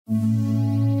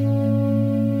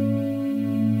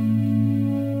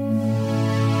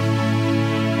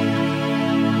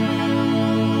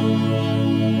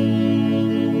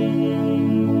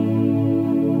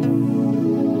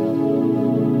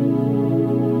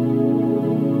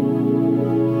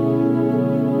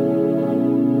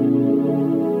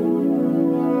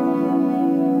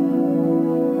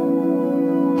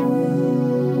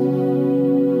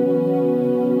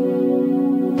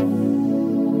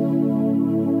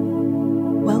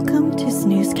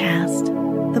Snoozecast,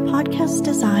 the podcast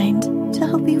designed to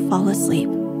help you fall asleep.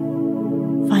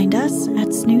 Find us at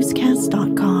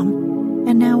snoozecast.com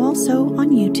and now also on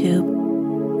YouTube,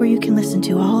 where you can listen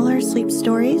to all our sleep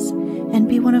stories and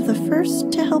be one of the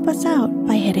first to help us out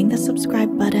by hitting the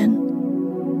subscribe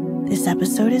button. This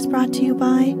episode is brought to you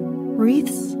by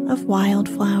Wreaths of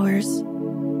Wildflowers.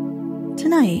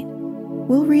 Tonight,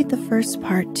 we'll read the first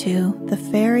part to The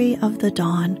Fairy of the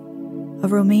Dawn, a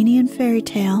Romanian fairy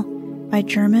tale by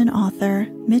German author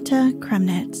Mite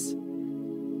Kremnitz.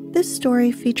 This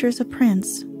story features a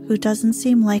prince who doesn't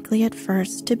seem likely at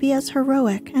first to be as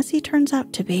heroic as he turns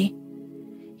out to be.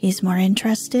 He's more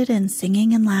interested in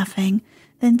singing and laughing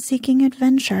than seeking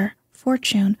adventure,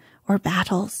 fortune, or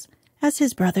battles, as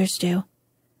his brothers do.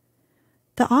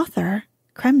 The author,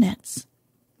 Kremnitz,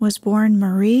 was born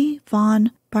Marie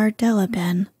von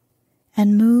Bardeleben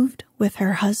and moved with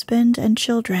her husband and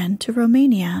children to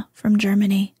Romania from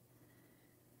Germany.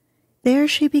 There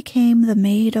she became the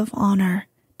maid of honor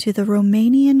to the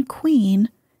Romanian queen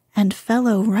and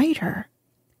fellow writer,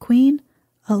 Queen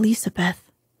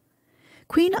Elisabeth.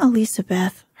 Queen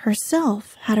Elisabeth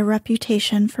herself had a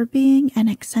reputation for being an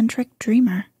eccentric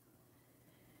dreamer.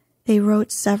 They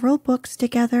wrote several books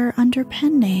together under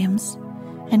pen names,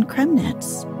 and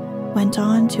Kremnitz went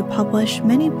on to publish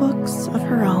many books of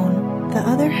her own. The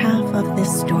other half of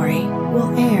this story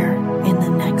will air in the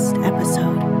next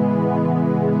episode.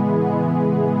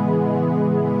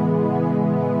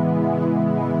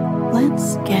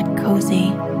 Let's get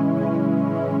cozy.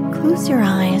 Close your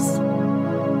eyes.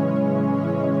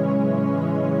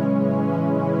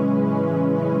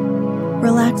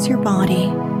 Relax your body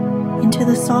into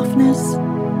the softness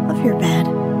of your bed.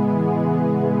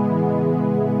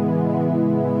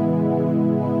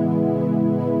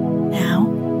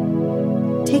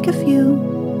 Take a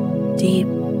few deep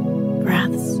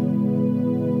breaths.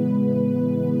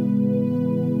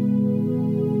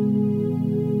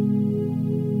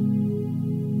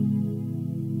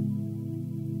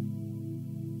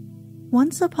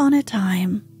 Once upon a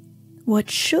time, what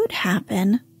should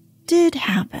happen did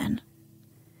happen.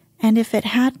 And if it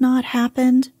had not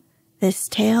happened, this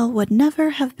tale would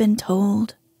never have been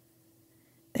told.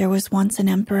 There was once an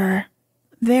emperor,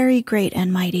 very great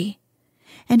and mighty,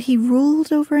 and he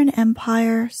ruled over an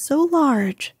empire so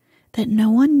large that no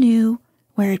one knew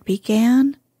where it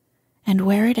began and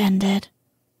where it ended.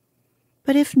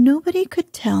 But if nobody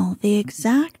could tell the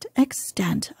exact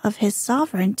extent of his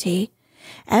sovereignty,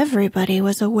 everybody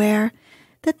was aware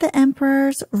that the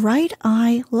emperor's right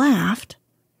eye laughed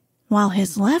while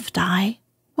his left eye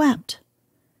wept.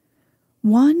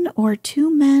 One or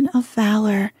two men of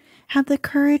valor had the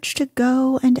courage to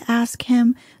go and ask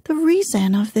him the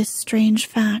reason of this strange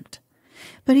fact,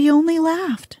 but he only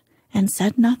laughed and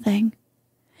said nothing.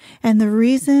 And the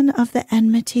reason of the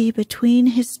enmity between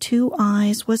his two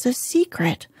eyes was a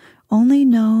secret only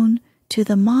known to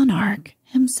the monarch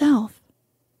himself.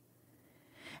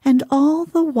 And all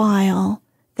the while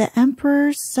the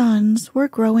emperor's sons were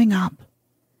growing up,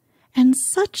 and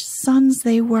such sons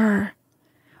they were,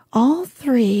 all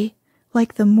three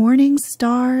like the morning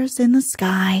stars in the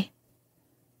sky.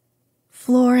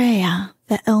 Florea,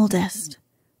 the eldest,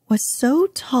 was so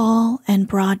tall and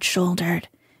broad-shouldered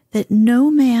that no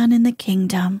man in the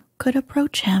kingdom could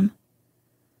approach him.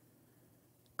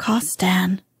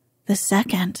 Kostan, the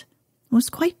second, was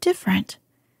quite different.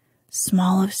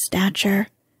 Small of stature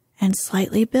and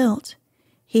slightly built,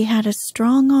 he had a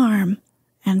strong arm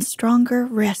and stronger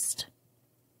wrist.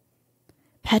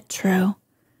 Petru,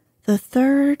 the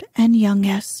third and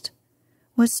youngest,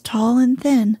 was tall and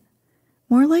thin,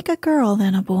 more like a girl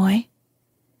than a boy.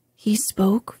 He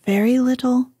spoke very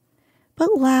little,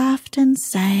 but laughed and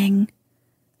sang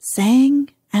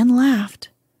and laughed,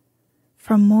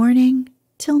 from morning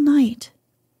till night.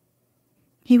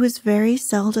 He was very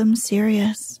seldom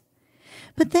serious,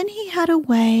 but then he had a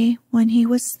way when he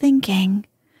was thinking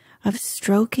of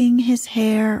stroking his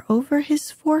hair over his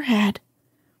forehead,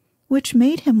 which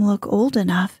made him look old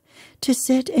enough to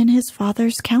sit in his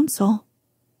father's council.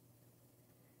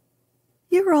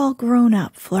 "You're all grown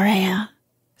up, Florea,"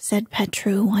 said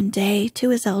Petru one day to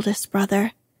his eldest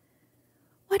brother.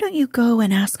 "Why don't you go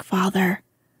and ask father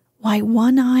why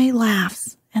one eye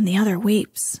laughs and the other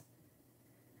weeps?"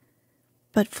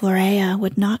 But Florea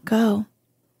would not go.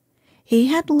 He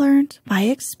had learnt by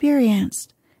experience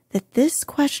that this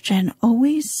question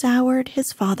always soured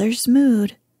his father's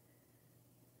mood.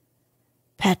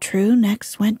 Petru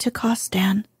next went to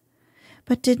Kostan,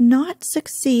 but did not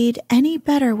succeed any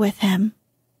better with him.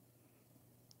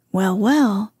 "Well,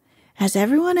 well, as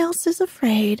everyone else is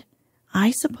afraid, I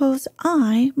suppose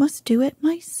I must do it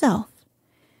myself.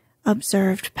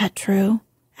 observed Petru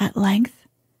at length.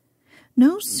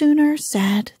 No sooner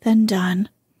said than done.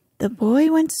 The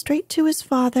boy went straight to his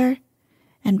father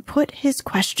and put his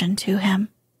question to him.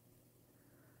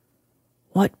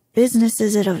 "What business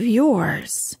is it of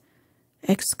yours?"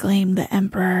 exclaimed the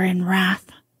emperor in wrath.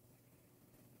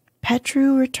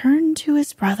 Petru returned to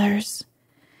his brothers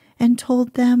and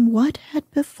told them what had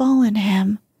befallen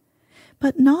him,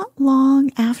 but not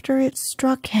long after it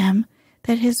struck him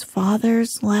that his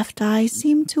father's left eye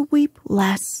seemed to weep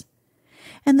less,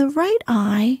 and the right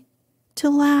eye to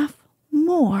laugh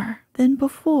more than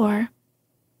before.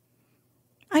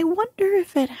 "I wonder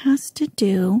if it has to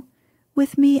do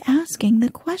with me asking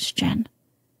the question,"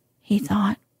 he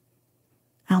thought.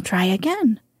 "I'll try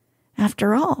again.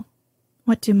 After all,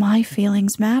 what do my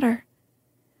feelings matter?"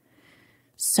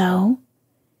 So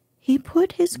he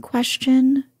put his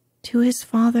question to his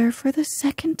father for the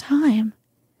second time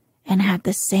and had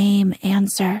the same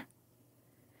answer.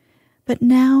 But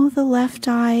now the left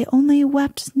eye only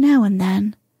wept now and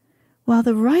then, while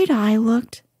the right eye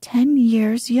looked 10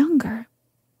 years younger.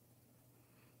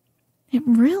 "It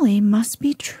really must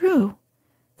be true,"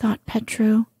 thought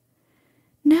Petru.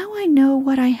 "Now I know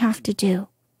what I have to do.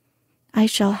 I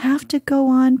shall have to go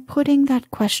on putting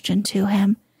that question to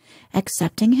him,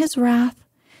 accepting his wrath,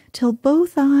 till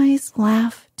both eyes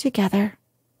laugh together."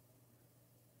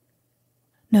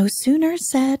 No sooner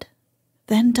said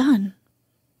than done.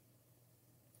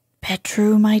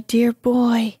 "Petru, my dear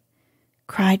boy,"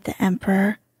 cried the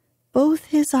emperor, both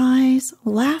his eyes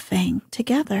laughing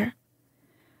together,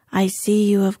 "I see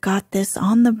you have got this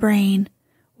on the brain.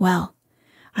 Well,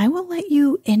 I will let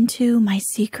you into my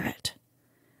secret.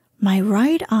 My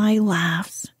right eye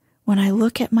laughs when I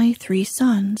look at my 3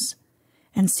 sons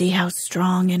and see how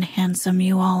strong and handsome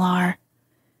you all are,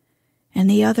 and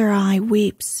the other eye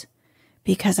weeps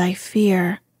because I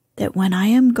fear that when I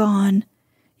am gone,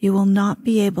 you will not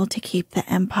be able to keep the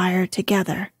empire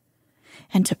together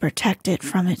and to protect it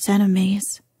from its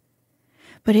enemies.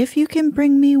 But if you can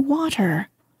bring me water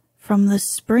from the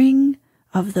spring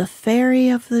of the Fairy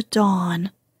of the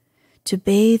Dawn to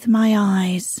bathe my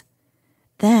eyes,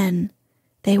 then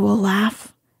they will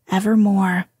laugh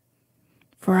evermore,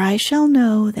 for I shall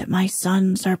know that my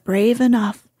sons are brave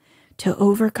enough to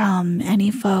overcome any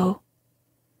foe."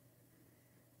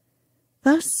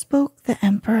 Thus spoke the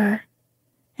emperor,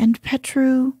 and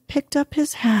Petru picked up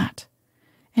his hat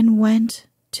and went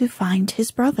to find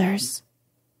his brothers.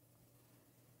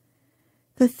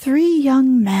 The 3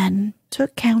 young men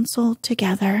took counsel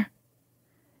together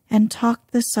and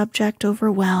talked the subject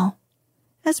over well,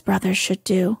 as brothers should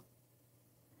do.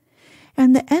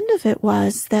 And the end of it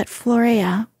was that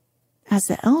Florea, as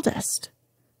the eldest,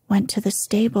 went to the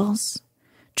stables,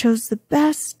 chose the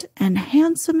best and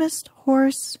handsomest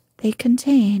horse they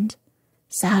contained,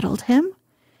 saddled him,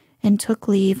 and took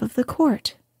leave of the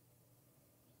court.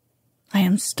 "I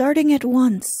am starting at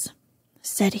once,"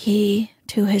 said he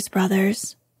to his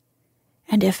brothers,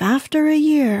 "and if after a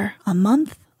year, a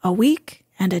month, a week,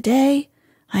 and a day,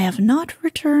 I have not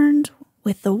returned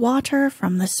with the water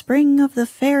from the spring of the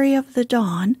Fairy of the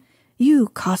Dawn, you,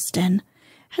 Costin,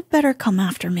 had better come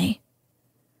after me."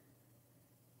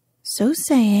 So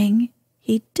saying,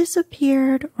 he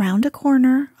disappeared round a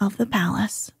corner of the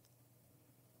palace.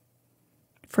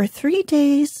 For 3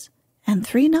 days and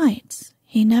 3 nights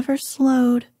he never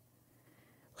slowed.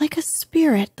 Like a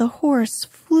spirit, the horse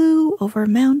flew over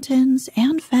mountains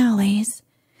and valleys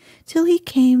till he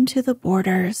came to the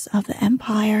borders of the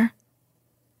empire.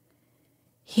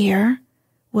 Here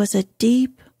was a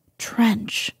deep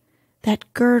trench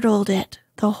that girdled it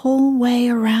the whole way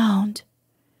around,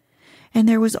 and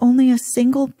there was only a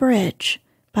single bridge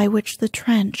by which the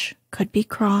trench could be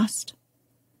crossed.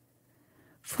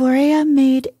 Florea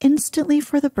made instantly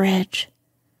for the bridge,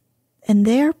 and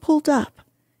there pulled up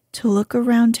to look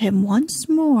around him once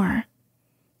more,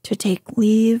 to take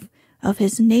leave of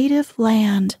his native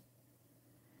land.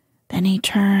 Then he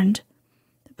turned,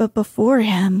 but before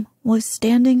him was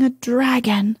standing a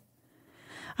dragon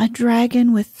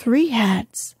with 3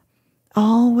 heads,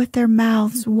 all with their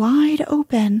mouths wide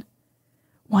open,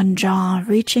 one jaw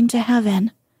reaching to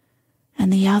heaven,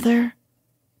 and the other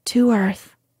to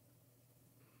earth.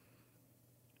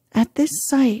 At this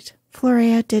sight,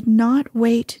 Florea did not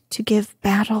wait to give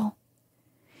battle.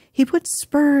 He put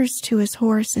spurs to his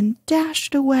horse and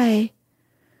dashed away,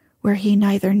 where he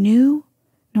neither knew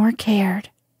nor cared.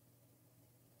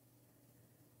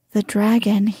 The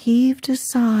dragon heaved a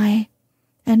sigh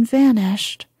and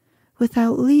vanished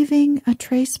without leaving a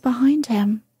trace behind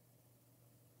him.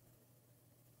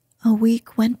 A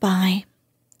week went by.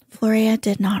 Florea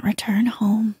did not return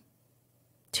home.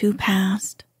 2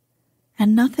 passed,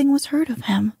 and nothing was heard of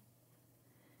him.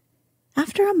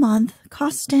 After a month,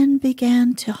 Costin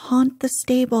began to haunt the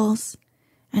stables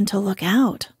and to look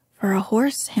out for a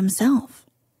horse himself.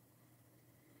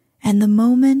 And the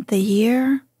moment the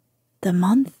year, the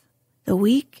month, the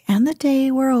week, and the day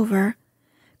were over,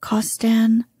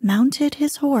 Costin mounted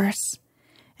his horse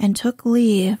and took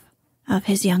leave of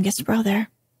his youngest brother.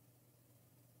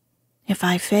 "If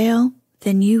I fail,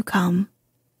 then you come,"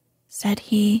 said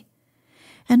he,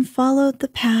 and followed the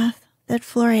path that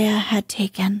Florea had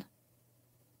taken.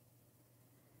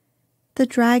 The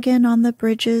dragon on the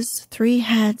bridge's 3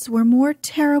 heads were more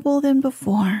terrible than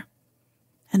before,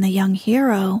 and the young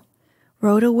hero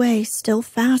rode away still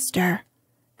faster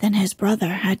than his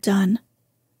brother had done.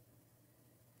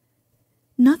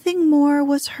 Nothing more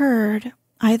was heard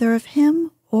either of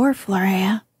him or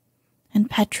Florea, and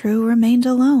Petru remained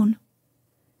alone.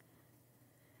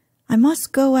 "I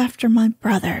must go after my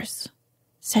brothers,"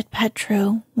 said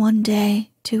Petru one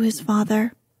day to his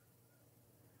father.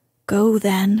 "Go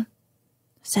then,"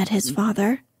 said his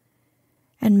father,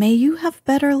 "and may you have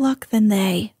better luck than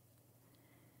they."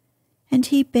 And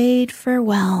he bade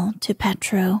farewell to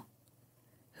Petru,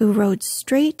 who rode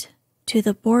straight to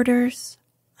the borders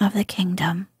of the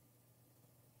kingdom.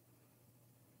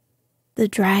 The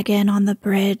dragon on the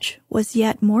bridge was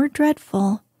yet more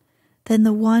dreadful than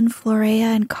the one Florea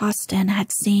and Costin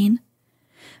had seen,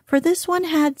 for this one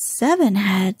had 7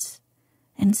 heads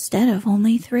instead of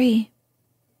only 3.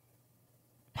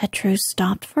 Petru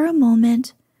stopped for a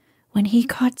moment when he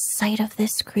caught sight of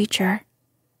this creature.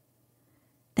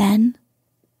 Then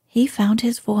he found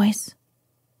his voice.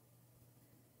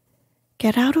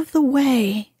 "Get out of the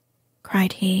way,"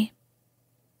 cried he.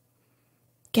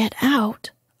 "Get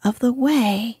out of the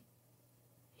way,"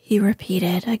 he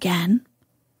repeated again,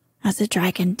 as the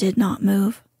dragon did not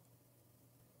move.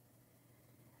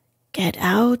 "Get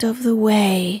out of the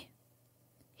way,"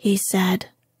 he said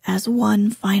as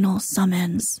one final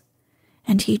summons,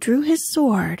 and he drew his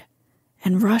sword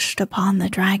and rushed upon the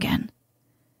dragon.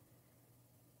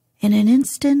 In an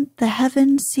instant the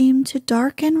heavens seemed to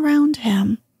darken round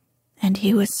him, and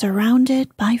he was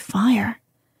surrounded by fire.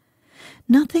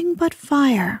 Nothing but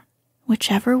fire,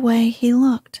 whichever way he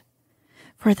looked,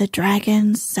 for the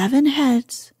dragon's 7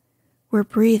 heads were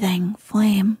breathing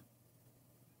flame.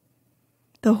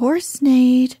 The horse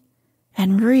neighed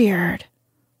and reared,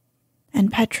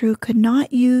 and Petru could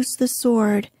not use the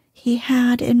sword he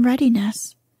had in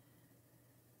readiness.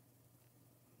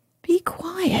 "Be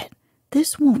quiet,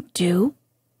 this won't do,"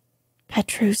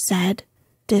 Petru said,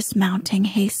 dismounting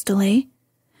hastily,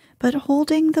 but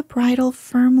holding the bridle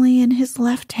firmly in his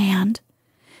left hand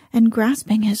and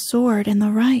grasping his sword in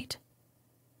the right.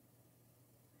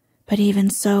 But even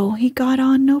so he got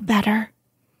on no better,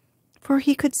 for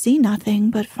he could see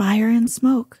nothing but fire and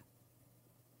smoke.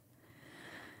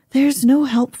 "There's no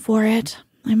help for it.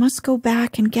 I must go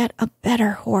back and get a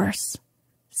better horse,"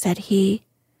 said he,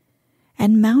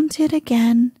 and mounted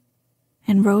again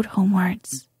and rode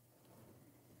homewards.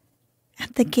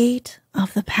 At the gate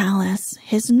of the palace,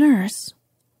 his nurse,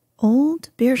 old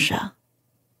Birscha,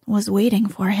 was waiting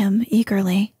for him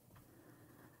eagerly.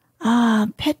 "Ah,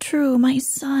 Petru, my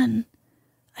son,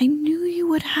 I knew you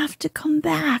would have to come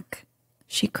back,"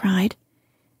 she cried.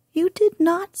 "You did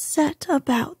not set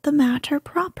about the matter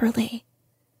properly."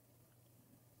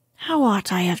 "How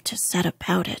ought I have to set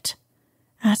about it?"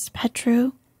 asked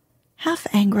Petru, half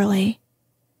angrily,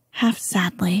 half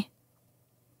sadly.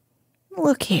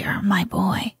 "Look here, my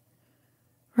boy,"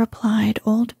 replied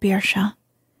old Birscha.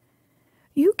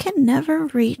 "You can never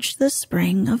reach the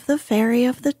spring of the Fairy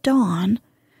of the Dawn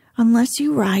unless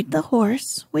you ride the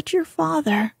horse which your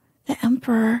father, the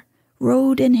Emperor,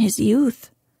 rode in his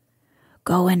youth.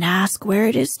 Go and ask where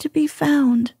it is to be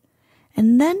found,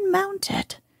 and then mount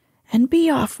it and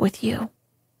be off with you."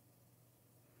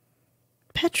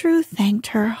 Petru thanked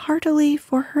her heartily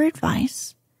for her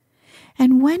advice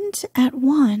and went at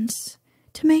once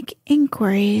to make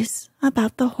inquiries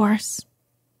about the horse.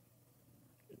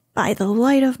 "By the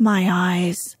light of my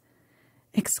eyes,"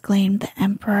 exclaimed the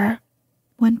Emperor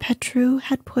when Petru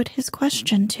had put his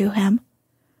question to him,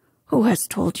 "who has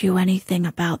told you anything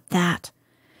about that?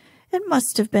 It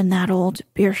must have been that old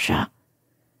Birscha.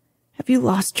 Have you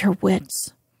lost your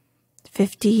wits?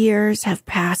 50 years have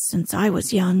passed since I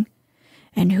was young,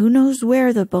 and who knows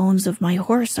where the bones of my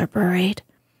horse are buried,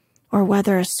 or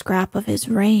whether a scrap of his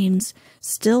reins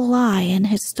still lie in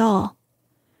his stall.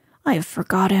 I have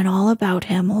forgotten all about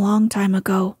him a long time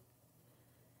ago."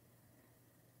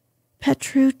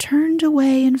 Petru turned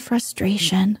away in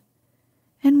frustration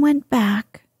and went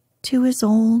back to his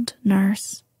old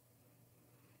nurse.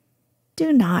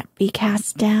 "Do not be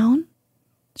cast down,"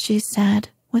 she said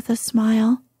with a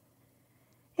smile.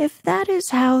 If that is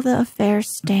how the affair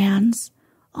stands,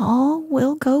 all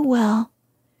will go well.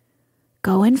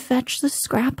 Go and fetch the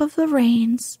scrap of the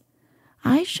reins.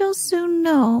 I shall soon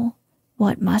know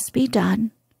what must be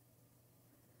done.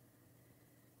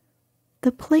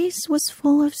 The place was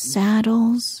full of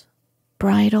saddles,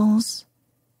 bridles,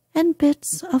 and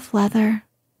bits of leather.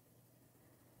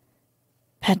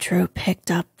 Petru picked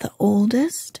up the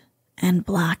oldest and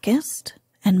blackest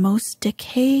and most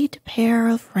decayed pair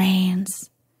of reins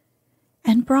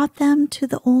and brought them to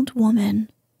the old woman,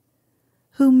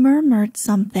 who murmured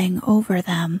something over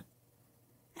them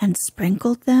and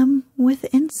sprinkled them with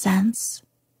incense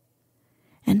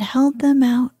and held them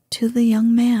out to the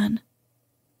young man.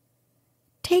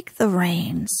 Take the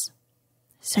reins,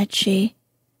 said she,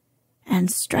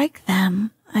 and strike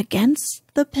them against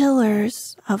the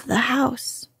pillars of the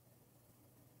house.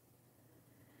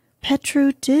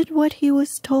 Petru did what he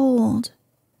was told,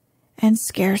 and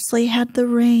scarcely had the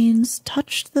reins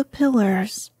touched the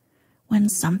pillars when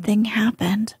something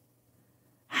happened.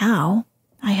 How,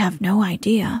 I have no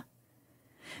idea,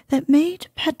 that made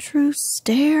Petru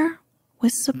stare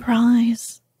with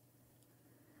surprise.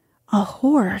 A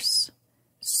horse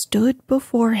stood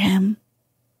before him,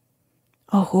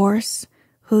 a horse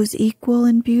whose equal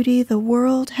in beauty the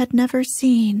world had never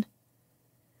seen,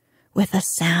 with a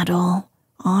saddle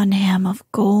on him of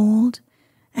gold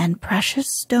and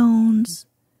precious stones,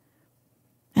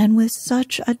 and with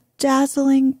such a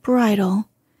dazzling bridle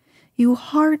you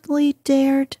hardly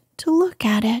dared to look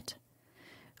at it,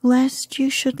 lest you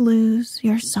should lose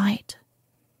your sight.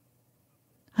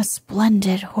 A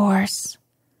splendid horse,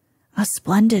 a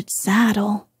splendid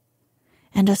saddle,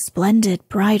 and a splendid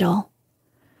bridle,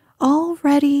 all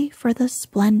ready for the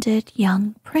splendid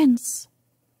young prince.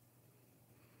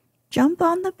 Jump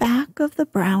on the back of the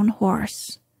brown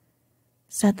horse,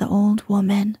 said the old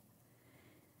woman,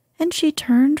 and she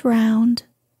turned round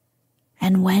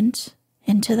and went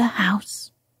into the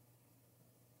house.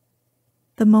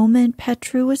 The moment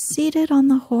Petru was seated on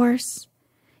the horse,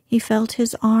 he felt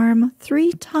his arm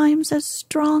 3 times as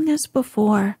strong as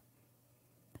before,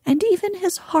 and even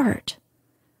his heart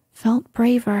felt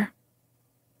braver.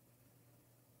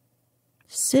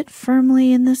 Sit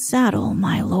firmly in the saddle,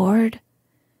 my lord,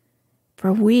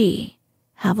 for we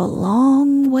have a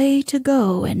long way to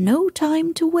go and no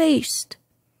time to waste,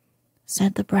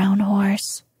 said the brown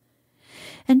horse,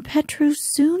 and Petru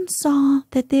soon saw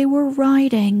that they were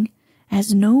riding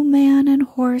as no man and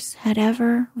horse had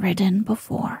ever ridden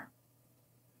before.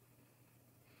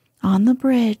 On the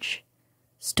bridge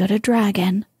stood a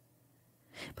dragon,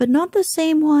 but not the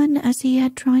same one as he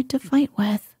had tried to fight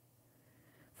with,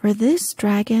 for this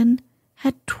dragon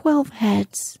had 12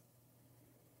 heads,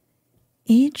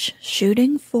 each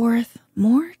shooting forth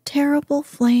more terrible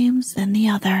flames than the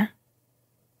other.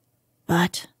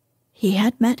 But he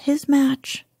had met his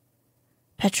match.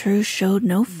 Petru showed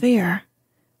no fear,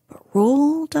 but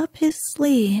rolled up his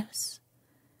sleeves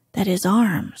that his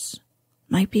arms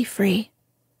might be free.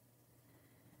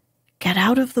 Get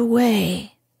out of the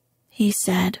way, he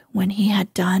said when he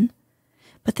had done,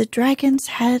 but the dragon's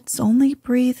heads only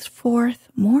breathed forth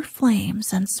more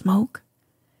flames and smoke.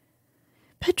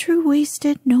 Petru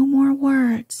wasted no more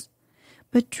words,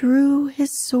 but drew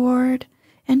his sword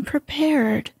and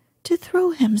prepared to throw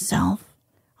himself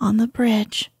on the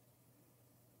bridge.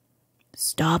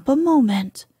 Stop a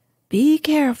moment, be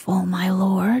careful, my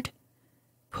lord,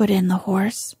 put in the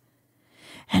horse,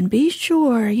 and be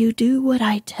sure you do what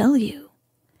I tell you.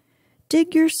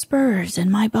 Dig your spurs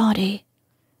in my body,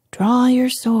 draw your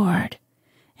sword,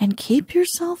 and keep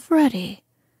yourself ready,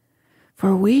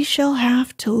 for we shall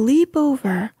have to leap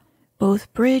over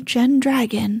both bridge and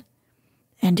dragon,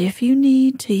 and if you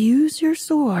need to use your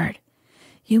sword,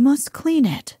 you must clean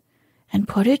it and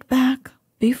put it back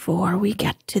before we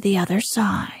get to the other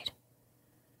side.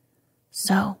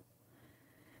 So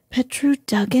Petru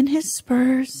dug in his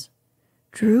spurs,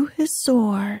 drew his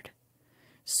sword,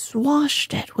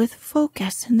 swashed it with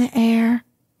focus in the air,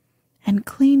 and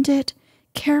cleaned it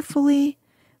carefully,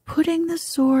 putting the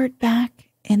sword back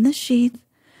in the sheath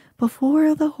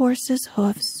before the horse's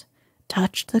hoofs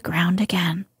touched the ground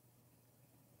again.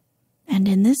 And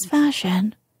in this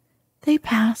fashion they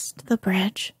passed the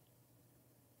bridge.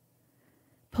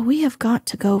 But we have got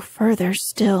to go further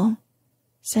still,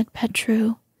 said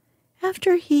Petru,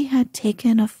 after he had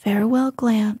taken a farewell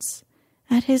glance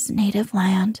at his native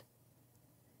land.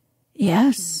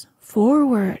 Yes,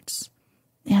 forwards,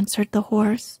 answered the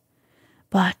horse,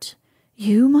 but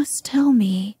you must tell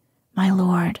me, my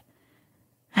lord,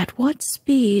 at what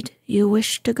speed you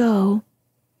wish to go.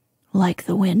 Like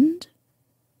the wind?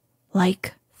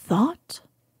 Like thought?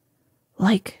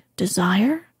 Like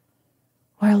desire?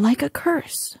 Or like a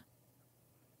curse?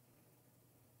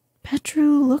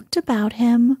 Petru looked about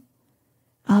him,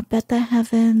 up at the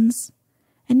heavens,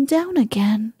 and down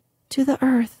again to the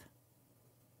earth.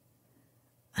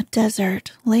 A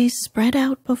desert lay spread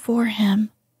out before him,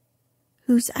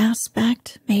 whose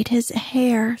aspect made his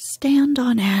hair stand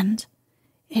on end.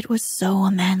 It was so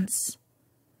immense.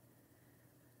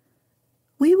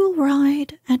 "We will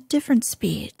ride at different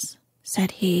speeds,"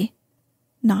 said he,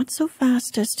 "not so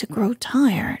fast as to grow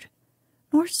tired,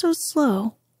 nor so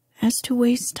slow as to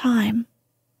waste time."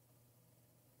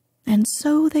 And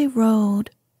so they rode,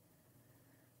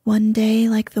 one day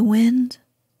like the wind,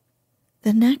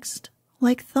 the next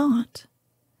like thought,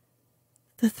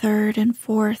 the third and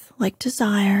fourth like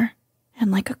desire and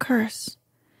like a curse,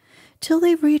 till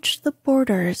they reached the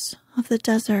borders of the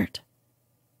desert.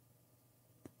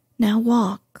 "Now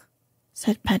walk,"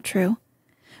 said Petru,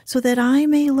 "so that I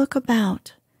may look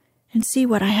about and see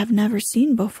what I have never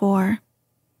seen before."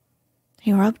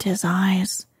 He rubbed his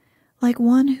eyes like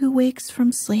one who wakes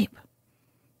from sleep,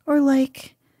 or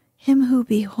like him who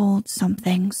beholds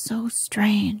something so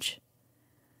strange.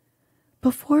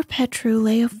 Before Petru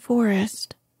lay a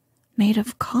forest made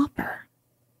of copper,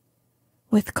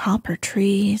 with copper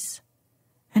trees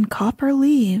and copper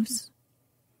leaves,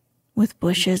 with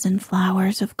bushes and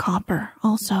flowers of copper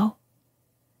also.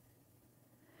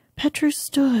 Petru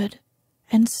stood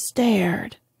and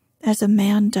stared as a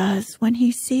man does when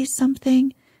he sees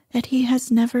something that he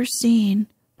has never seen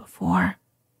before.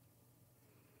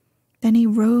 Then he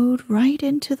rode right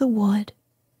into the wood.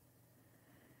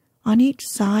 On each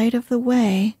side of the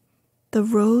way, the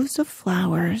rows of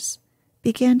flowers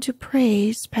began to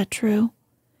praise Petru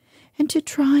and to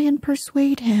try and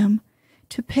persuade him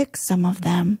to pick some of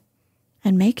them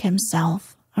and make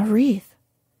himself a wreath.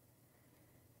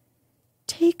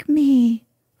 "Take me,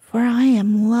 for I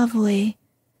am lovely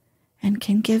and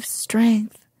can give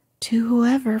strength to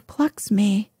whoever plucks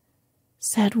me,"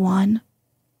 said one.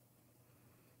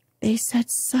 They said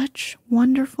such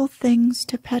wonderful things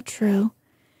to Petru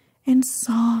in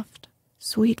soft,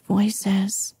 sweet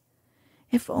voices,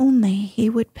 if only he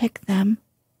would pick them.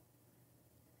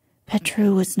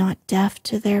 Petru was not deaf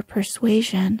to their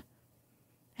persuasion,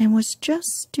 and was just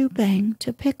stooping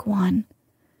to pick one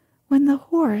when the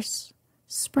horse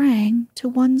sprang to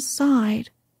one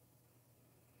side.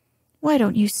 "Why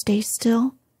don't you stay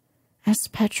still?"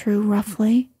 asked Petru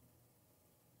roughly.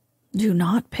 "Do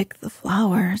not pick the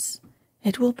flowers.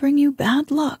 It will bring you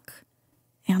bad luck,"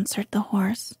 answered the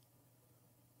horse.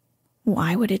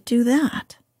 "Why would it do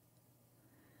that?"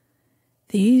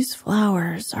 "These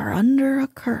flowers are under a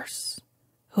curse.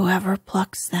 Whoever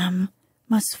plucks them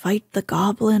must fight the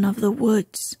goblin of the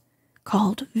woods,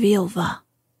 called Vilva."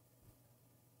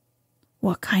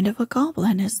 "What kind of a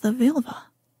goblin is the Vilva?"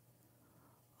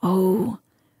 "Oh,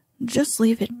 just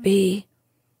leave it be.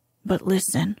 But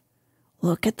listen,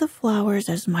 look at the flowers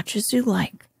as much as you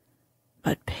like,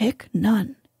 but pick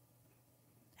none."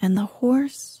 And the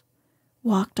horse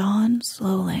walked on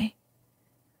slowly.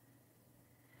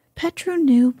 Petru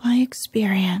knew by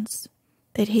experience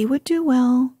that he would do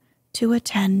well to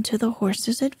attend to the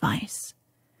horse's advice,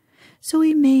 so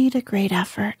he made a great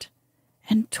effort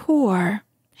and tore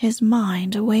his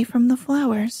mind away from the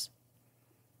flowers.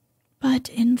 But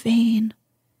in vain.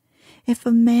 If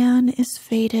a man is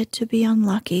fated to be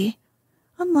unlucky,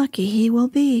 unlucky he will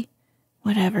be,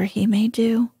 whatever he may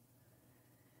do.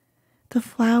 The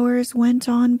flowers went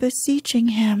on beseeching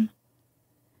him,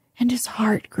 and his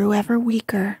heart grew ever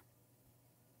weaker.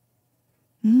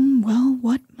 "Well,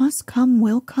 what must come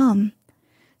will come,"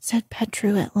 said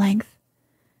Petru at length.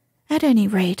 "At any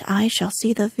rate, I shall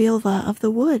see the Vilva of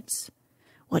the woods,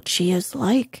 what she is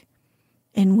like,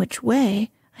 in which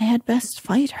way I had best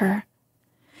fight her.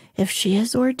 If she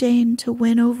is ordained to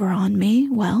win over on me,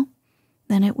 well,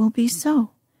 then it will be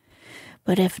so.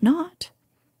 But if not,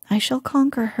 I shall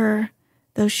conquer her,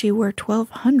 though she were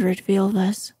 1,200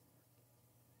 Vilvas."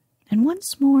 And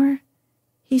once more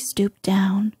he stooped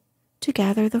down to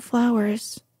gather the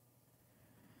flowers.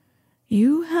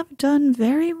 "You have done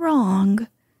very wrong,"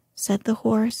 said the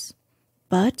horse,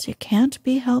 "but it can't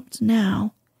be helped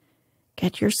now.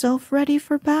 Get yourself ready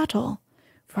for battle,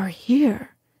 for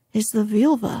here is the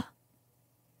Vilva."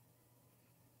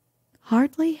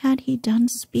 Hardly had he done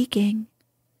speaking,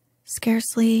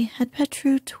 scarcely had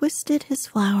Petru twisted his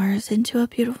flowers into a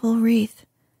beautiful wreath,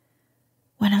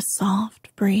 when a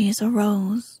soft breeze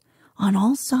arose on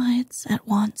all sides at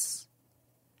once.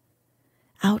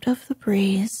 Out of the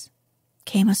breeze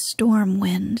came a storm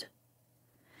wind,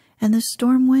 and the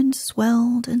storm wind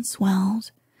swelled and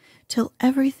swelled till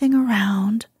everything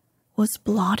around was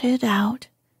blotted out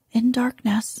in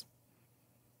darkness,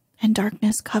 and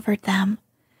darkness covered them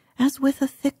as with a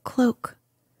thick cloak,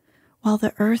 while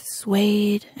the earth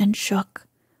swayed and shook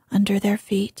under their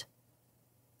feet.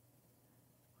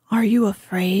 "Are you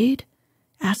afraid?"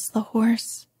 asked the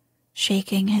horse,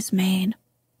 shaking his mane.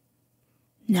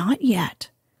 "Not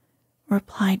yet,"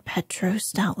 replied Petru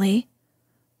stoutly.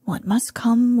 "What must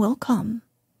come will come,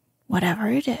 whatever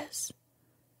it is."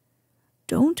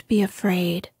 "Don't be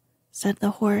afraid," said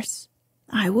the horse.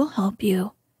 "I will help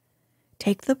you.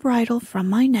 Take the bridle from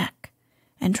my neck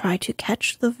and try to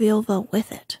catch the Vilva with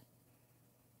it."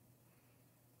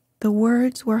 The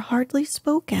words were hardly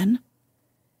spoken,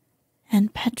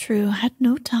 and Petru had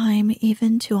no time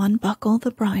even to unbuckle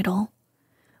the bridle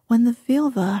when the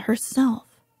Vilva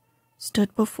herself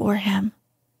stood before him.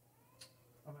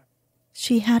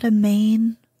 She had a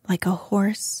mane like a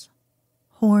horse,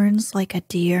 horns like a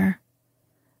deer,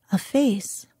 a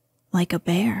face like a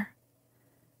bear,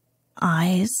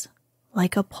 eyes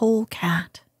like a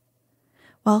polecat,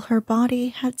 while her body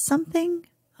had something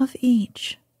of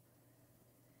each.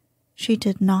 She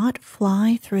did not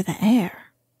fly through the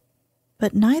air,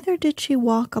 but neither did she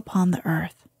walk upon the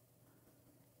earth,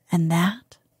 and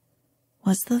that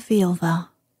was the Vilva.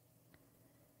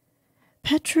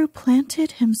 Petru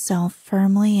planted himself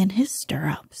firmly in his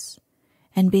stirrups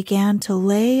and began to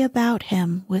lay about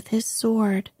him with his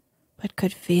sword, but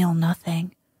could feel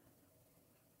nothing.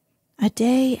 A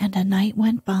day and a night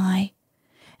went by,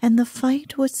 and the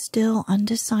fight was still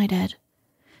undecided,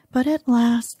 but at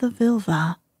last the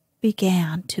Vilva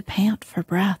began to pant for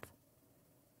breath.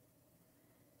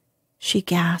 She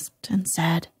gasped and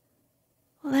said,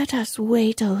 "Let us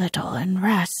wait a little and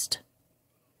rest."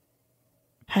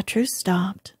 Petru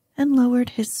stopped and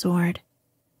lowered his sword.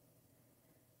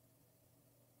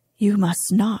 "You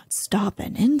must not stop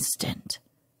an instant,"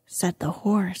 said the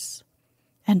horse,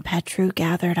 and Petru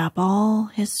gathered up all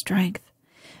his strength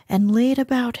and laid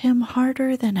about him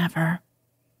harder than ever.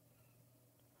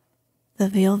 The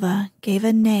Vilva gave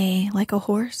a neigh like a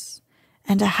horse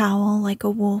and a howl like a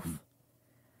wolf.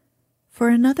 For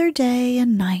another day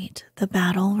and night the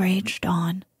battle raged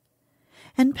on,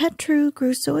 and Petru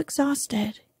grew so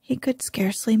exhausted he could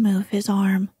scarcely move his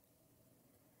arm.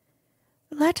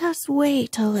 "Let us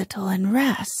wait a little and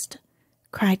rest,"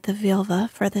 cried the Vilva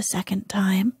for the second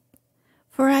time,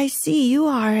 "for I see you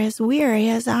are as weary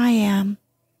as I am."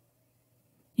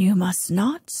 "You must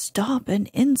not stop an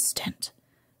instant,"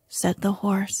 said the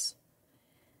horse.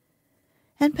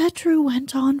 And Petru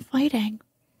went on fighting,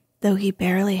 though he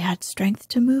barely had strength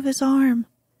to move his arm.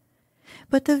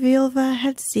 But the Vilva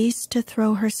had ceased to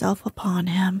throw herself upon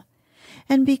him,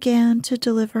 and began to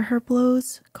deliver her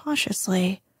blows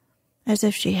cautiously, as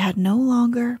if she had no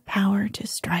longer power to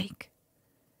strike.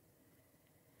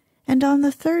 And on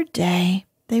the third day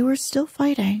they were still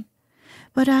fighting,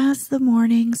 but as the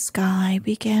morning sky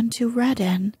began to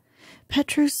redden,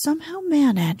 Petru somehow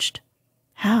managed,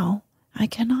 how I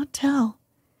cannot tell,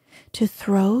 to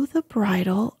throw the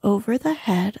bridle over the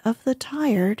head of the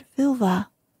tired Vilva.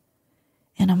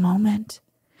 In a moment,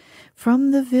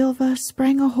 from the Vilva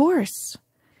sprang a horse,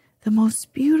 the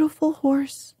most beautiful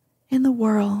horse in the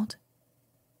world.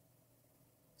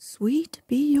 "Sweet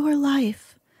be your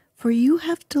life, for you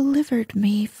have delivered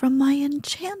me from my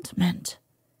enchantment,"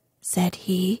 said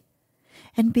he,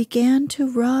 and began to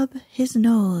rub his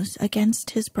nose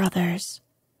against his brother's.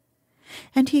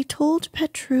 And he told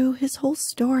Petru his whole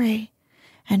story,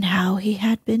 and how he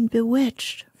had been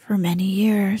bewitched for many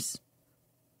years.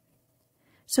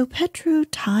 So Petru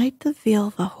tied the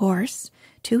Vilva horse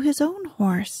to his own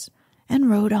horse and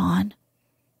rode on.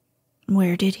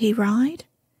 Where did he ride?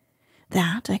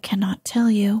 That I cannot tell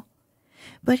you,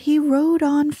 but he rode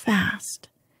on fast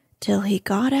till he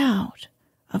got out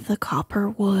of the copper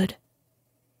wood.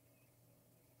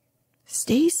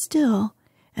 "Stay still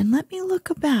and let me look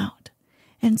about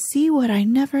and see what I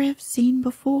never have seen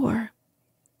before,"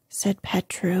 said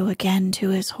Petru again to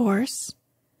his horse.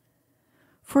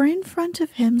 For in front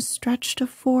of him stretched a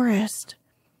forest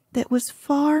that was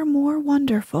far more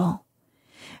wonderful,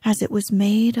 as it was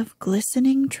made of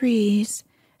glistening trees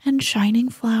and shining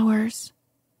flowers.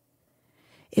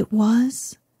 It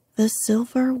was the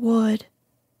silver wood.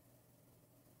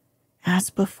 As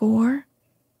before,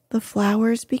 the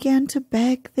flowers began to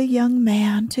beg the young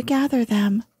man to gather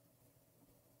them.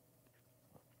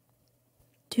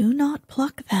 "Do not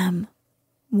pluck them,"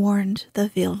 warned the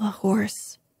Vilva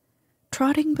horse,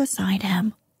 trotting beside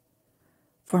him,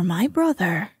 "for my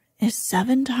brother is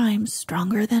 7 times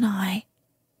stronger than I."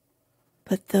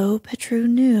 But though Petru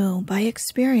knew by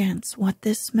experience what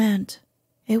this meant,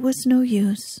 it was no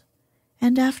use,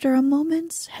 and after a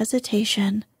moment's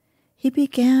hesitation, he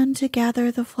began to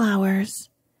gather the flowers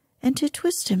and to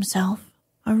twist himself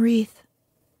a wreath.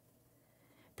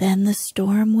 Then the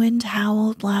storm wind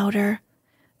howled louder,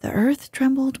 the earth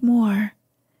trembled more,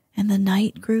 and the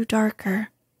night grew darker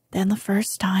than the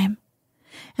first time,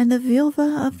 and the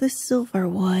Vilva of the silver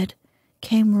wood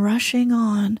came rushing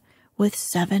on with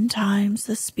 7 times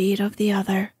the speed of the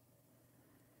other.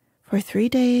 For 3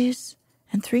 days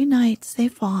and 3 nights they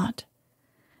fought,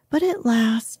 but at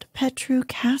last Petru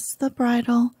cast the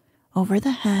bridle over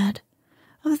the head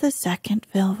of the second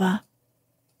Vilva.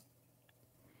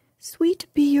 "Sweet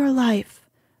be your life,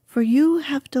 for you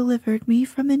have delivered me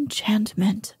from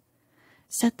enchantment,"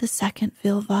 said the second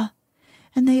Vilva,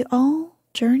 and they all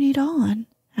journeyed on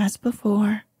as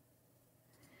before.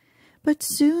 But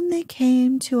soon they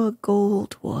came to a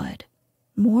gold wood,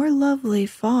 more lovely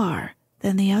far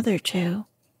than the other 2,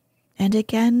 and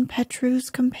again Petru's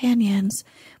companions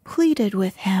pleaded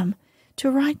with him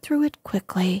to ride through it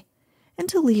quickly and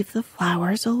to leave the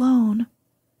flowers alone.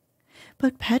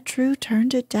 But Petru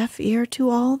turned a deaf ear to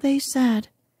all they said,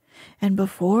 and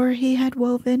before he had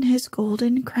woven his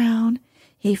golden crown,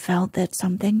 he felt that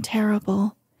something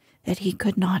terrible, that he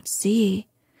could not see,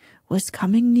 was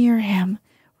coming near him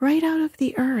right out of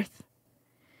the earth.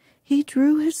 He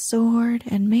drew his sword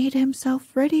and made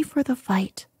himself ready for the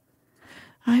fight.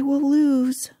 "I will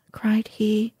lose," cried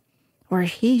he, "or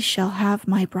he shall have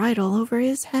my bridle over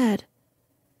his head."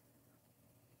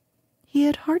 He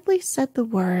had hardly said the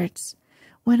words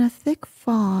when a thick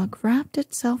fog wrapped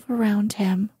itself around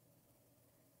him,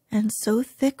 and so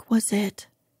thick was it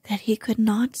that he could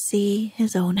not see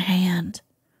his own hand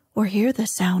or hear the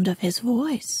sound of his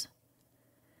voice.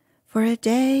 For a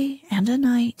day and a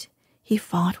night he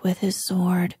fought with his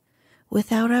sword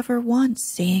without ever once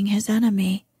seeing his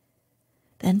enemy.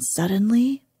 Then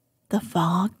suddenly the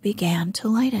fog began to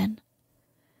lighten.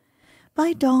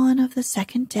 By dawn of the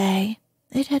second day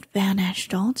it had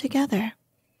vanished altogether,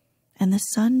 and the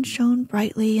sun shone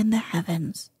brightly in the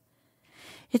heavens.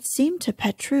 It seemed to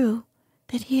Petru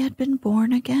that he had been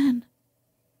born again.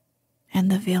 And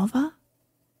the Vilva?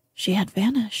 She had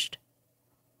vanished.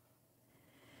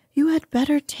 "You had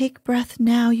better take breath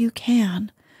now you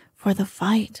can, for the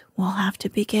fight will have to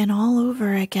begin all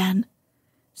over again,"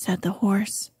 said the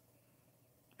horse.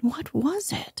 "What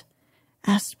was it?"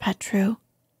 asked Petru.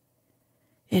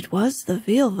 "It was the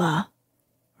Vilva,"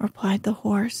 replied the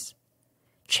horse,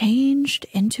 "changed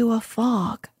into a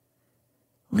fog.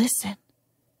 Listen,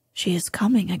 she is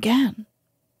coming again."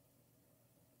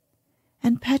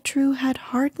 And Petru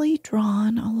had hardly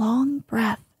drawn a long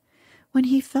breath when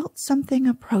he felt something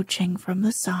approaching from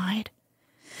the side,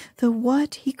 though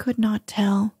what he could not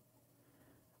tell.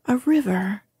 A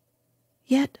river,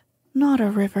 yet not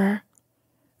a river,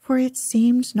 for it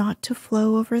seemed not to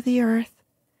flow over the earth,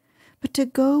 but to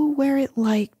go where it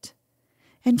liked,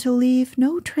 and to leave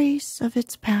no trace of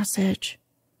its passage.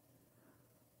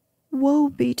 "Woe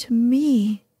be to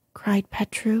me," cried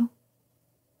Petru.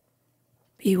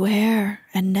 "Beware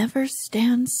and never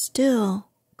stand still,"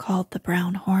 called the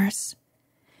brown horse,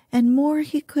 and more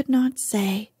he could not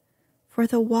say, for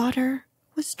the water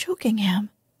was choking him.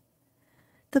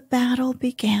 The battle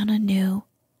began anew.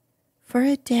 For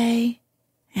a day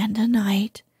and a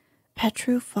night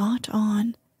Petru fought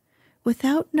on,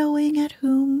 without knowing at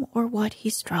whom or what he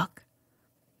struck.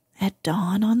 At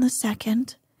dawn on the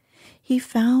second, he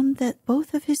found that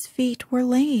both of his feet were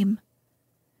lame.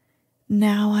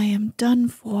 "Now I am done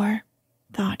for,"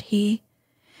 thought he,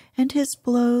 and his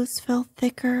blows fell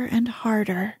thicker and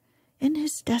harder in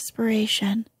his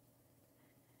desperation.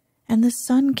 And the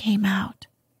sun came out,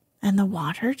 and the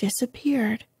water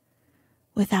disappeared,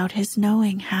 without his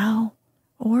knowing how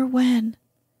or when.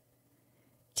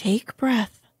 "Take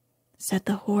breath," said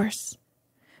the horse,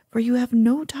 "for you have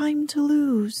no time to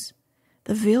lose.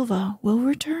 The Vilva will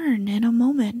return in a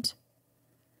moment."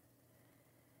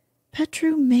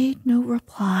 Petru made no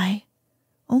reply,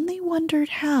 only wondered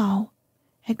how,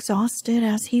 exhausted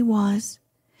as he was,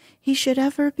 he should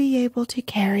ever be able to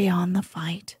carry on the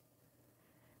fight.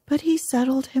 But he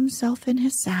settled himself in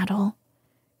his saddle,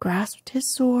 grasped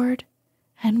his sword,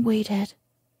 and waited.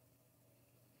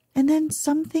 And then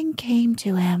something came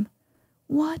to him.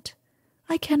 What,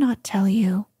 I cannot tell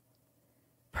you.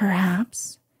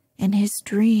 Perhaps, in his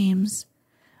dreams,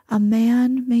 a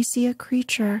man may see a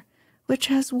creature which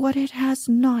has what it has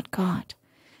not got,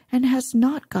 and has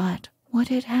not got what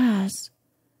it has.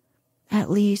 At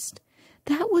least,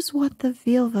 that was what the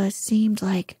Vilva seemed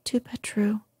like to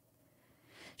Petru.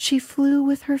 She flew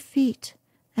with her feet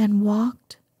and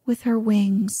walked with her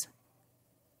wings.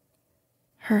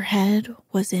 Her head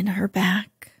was in her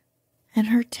back, and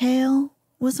her tail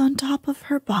was on top of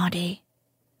her body.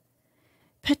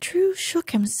 Petru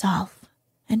shook himself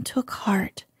and took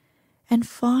heart and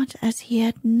fought as he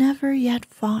had never yet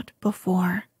fought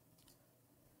before.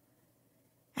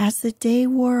 As the day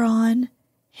wore on,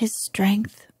 his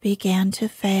strength began to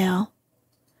fail,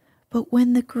 but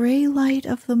when the gray light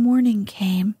of the morning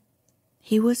came,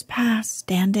 he was past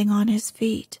standing on his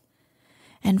feet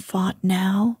and fought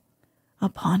now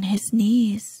upon his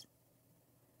knees.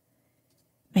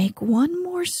 "Make one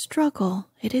more struggle,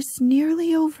 it is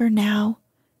nearly over now,"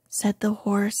 said the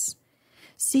horse,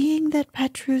 seeing that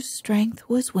Petru's strength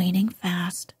was waning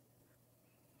fast.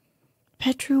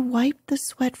 Petru wiped the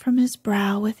sweat from his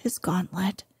brow with his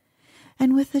gauntlet,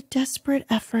 and with a desperate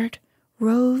effort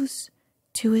rose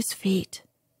to his feet.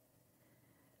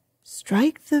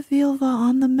 "Strike the Vilva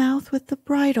on the mouth with the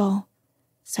bridle,"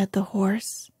 said the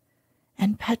horse,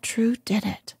 and Petru did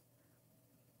it.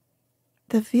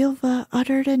 The Vilva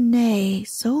uttered a neigh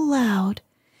so loud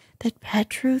that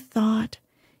Petru thought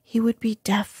he would be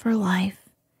deaf for life,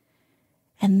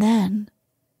 and then,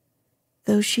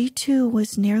 though she too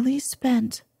was nearly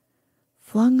spent,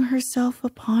 flung herself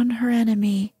upon her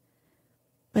enemy.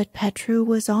 But Petru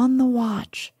was on the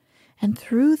watch and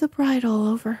threw the bridle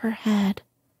over her head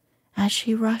as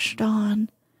she rushed on,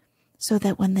 so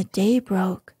that when the day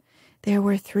broke, there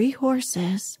were 3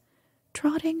 horses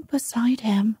trotting beside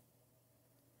him.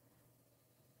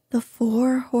 The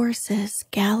 4 horses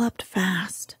galloped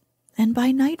fast, and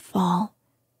by nightfall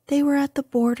they were at the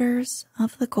borders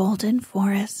of the golden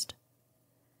forest.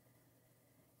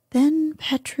 Then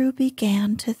Petru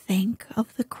began to think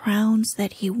of the crowns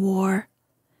that he wore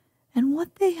and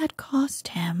what they had cost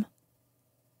him.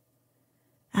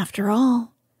 "After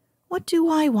all, what do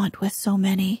I want with so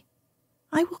many?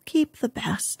 I will keep the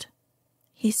best,"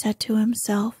 he said to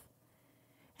himself,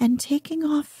 and taking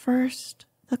off first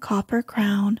the copper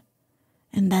crown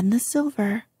and then the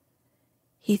silver,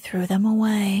 he threw them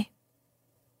away.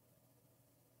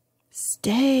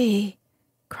 "Stay,"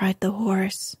 cried the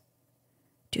horse.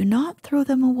 "Do not throw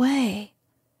them away.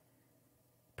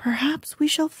 Perhaps we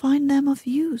shall find them of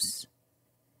use.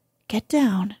 Get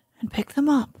down and pick them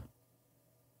up."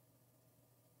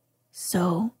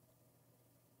 So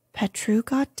Petru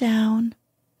got down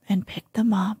and picked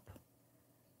them up,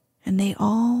 and they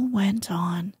all went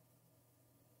on.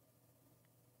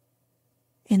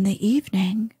 In the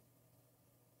evening,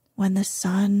 when the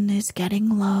sun is getting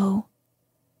low,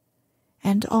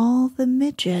 and all the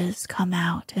midges come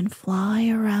out and fly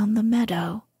around the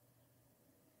meadow,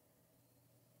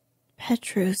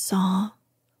 Petru saw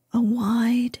a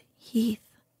wide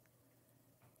heath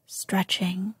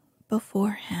stretching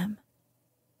before him.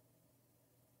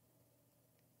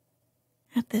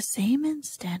 At the same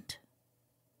instant,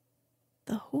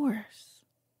 the horse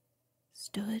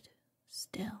stood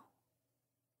still.